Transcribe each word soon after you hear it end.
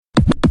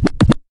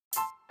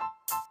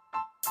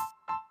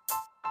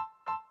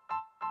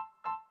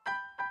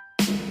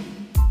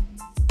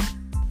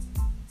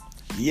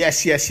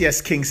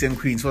Yes, kings and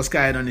queens. What's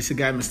going on? It's your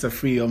guy, Mr.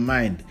 Free Your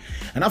Mind.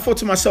 And I thought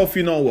to myself,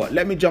 you know what?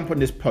 Let me jump on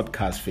this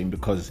podcast thing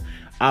because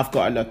I've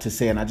got a lot to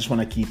say and I just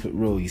want to keep it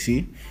real, you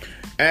see?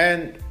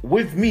 And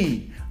with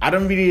me, I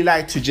don't really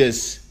like to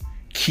just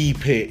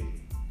keep it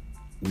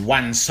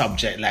one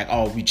subject, like,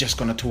 oh, we're just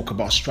going to talk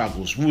about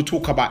struggles. We'll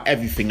talk about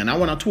everything. And I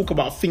want to talk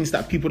about things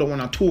that people don't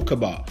want to talk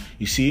about,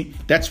 you see?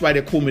 That's why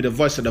they call me the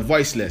voice of the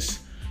voiceless.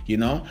 You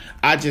know,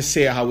 I just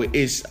say how it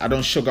is. I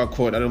don't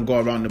sugarcoat. I don't go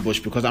around the bush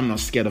because I'm not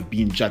scared of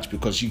being judged,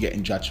 because you're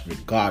getting judged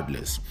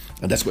regardless.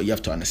 And that's what you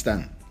have to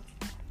understand.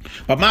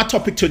 But my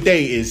topic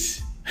today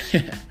is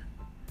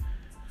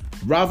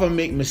rather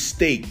make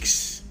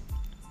mistakes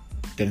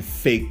than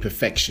fake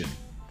perfection.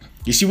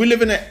 You see, we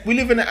live in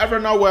an era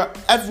now where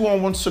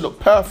everyone wants to look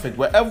perfect,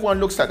 where everyone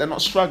looks like they're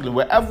not struggling,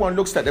 where everyone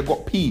looks like they've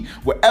got P,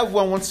 where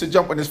everyone wants to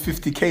jump on this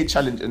 50k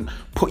challenge and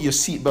put your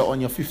seatbelt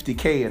on your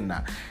 50k and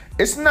that.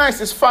 It's nice,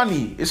 it's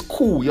funny, it's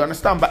cool, you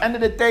understand? But end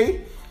of the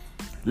day,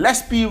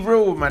 let's be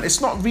real, man. It's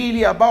not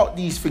really about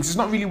these things. It's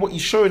not really what you're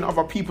showing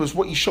other people. It's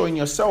what you're showing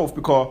yourself,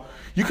 because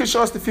you can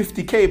show us the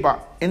 50k,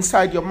 but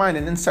inside your mind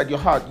and inside your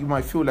heart, you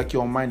might feel like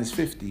you're on minus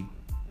 50.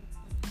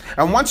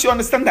 And once you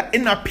understand that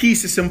inner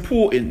peace is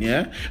important,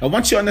 yeah? And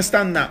once you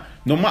understand that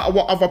no matter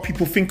what other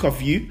people think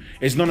of you,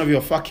 it's none of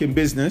your fucking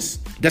business,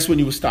 that's when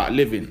you will start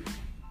living.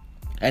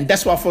 And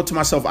that's why I thought to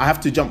myself, I have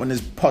to jump on this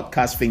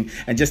podcast thing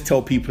and just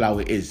tell people how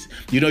it is.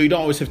 You know, you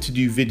don't always have to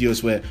do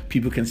videos where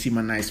people can see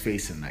my nice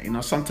face and that. You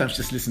know, sometimes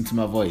just listen to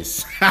my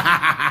voice.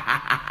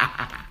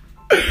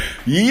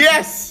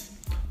 Yes!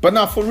 But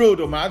now, for real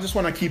though, man, I just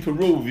want to keep it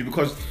real with you,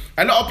 because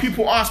a lot of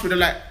people ask me, they're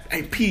like,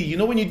 hey, P, you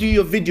know, when you do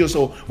your videos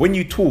or when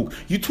you talk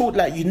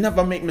like you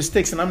never make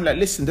mistakes. And I'm like,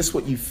 listen, that's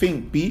what you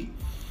think, B.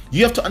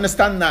 You have to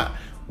understand that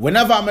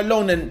whenever I'm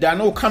alone and there are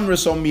no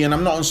cameras on me and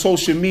I'm not on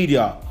social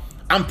media,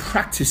 I'm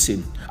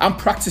practicing. I'm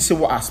practicing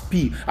what I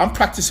speak. I'm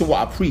practicing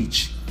what I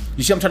preach.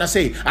 You see what I'm trying to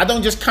say? I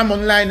don't just come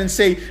online and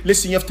say,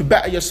 listen, you have to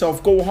better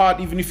yourself, go hard,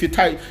 even if you're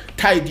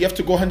tired, you have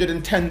to go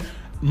 110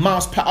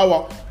 miles per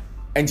hour,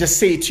 and just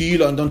say it to you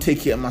lot and don't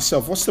take it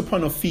myself. What's the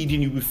point of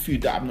feeding you with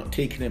food that I'm not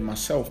taking it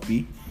myself,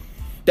 B?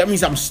 That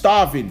means I'm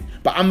starving,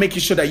 but I'm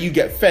making sure that you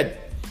get fed.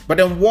 But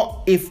then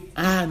what if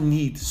I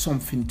need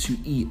something to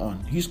eat on?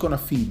 Who's going to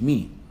feed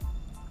me?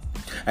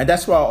 And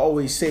that's why I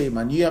always say,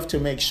 man, you have to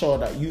make sure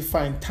that you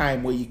find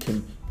time where you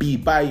can be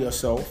by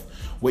yourself,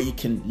 where you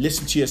can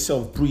listen to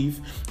yourself breathe,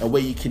 and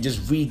where you can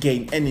just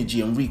regain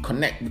energy and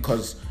reconnect,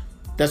 because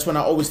that's when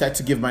I always like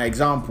to give my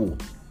example.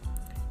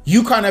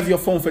 You can't have your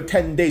phone for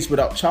 10 days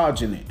without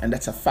charging it, and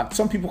that's a fact.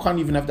 Some people can't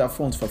even have their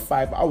phones for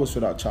 5 hours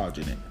without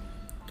charging it.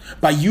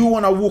 But you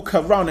want to walk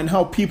around and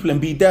help people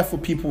and be there for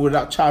people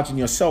without charging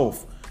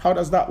yourself. How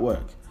does that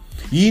work?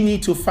 You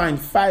need to find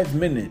 5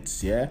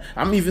 minutes, yeah?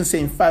 I'm even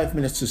saying 5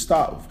 minutes to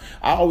start with.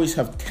 I always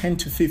have 10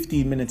 to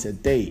 15 minutes a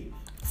day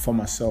for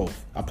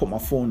myself. I put my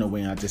phone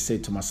away and I just say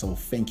to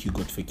myself, thank you,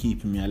 God, for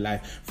keeping me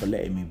alive, for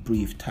letting me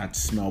breathe, touch,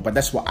 smell. But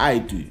that's what I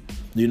do,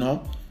 you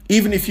know?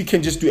 Even if you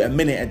can just do a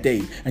minute a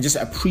day and just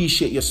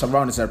appreciate your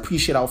surroundings and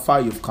appreciate how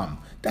far you've come,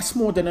 that's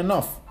more than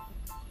enough.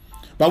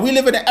 But we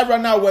live in an era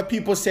now where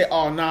people say,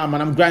 oh, nah,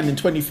 man, I'm grinding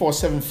 24/7,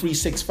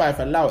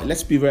 365. Allow it.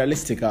 Let's be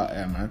realistic out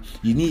there, man.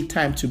 You need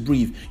time to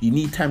breathe. You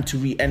need time to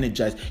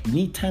re-energize. You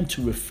need time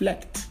to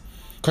reflect.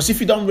 Because if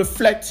you don't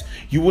reflect,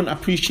 you wouldn't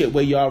appreciate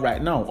where you are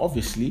right now,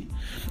 obviously.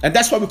 And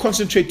that's why we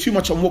concentrate too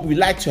much on what we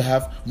like to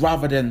have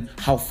rather than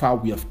how far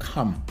we have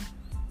come.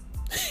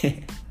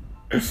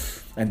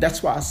 And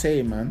that's what I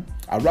say, man.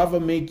 I rather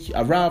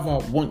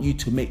want you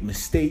to make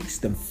mistakes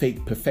than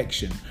fake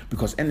perfection,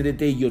 because end of the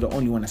day, you're the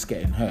only one that's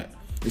getting hurt.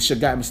 It's your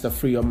guy, Mr.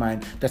 Free Your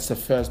Mind. That's the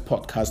first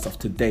podcast of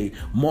today.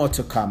 More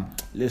to come.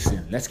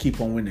 Listen, let's keep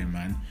on winning,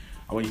 man.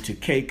 I want you to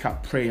cake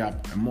up, pray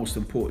up, and most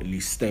importantly,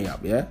 stay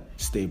up, yeah?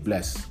 Stay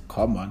blessed.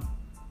 Come on.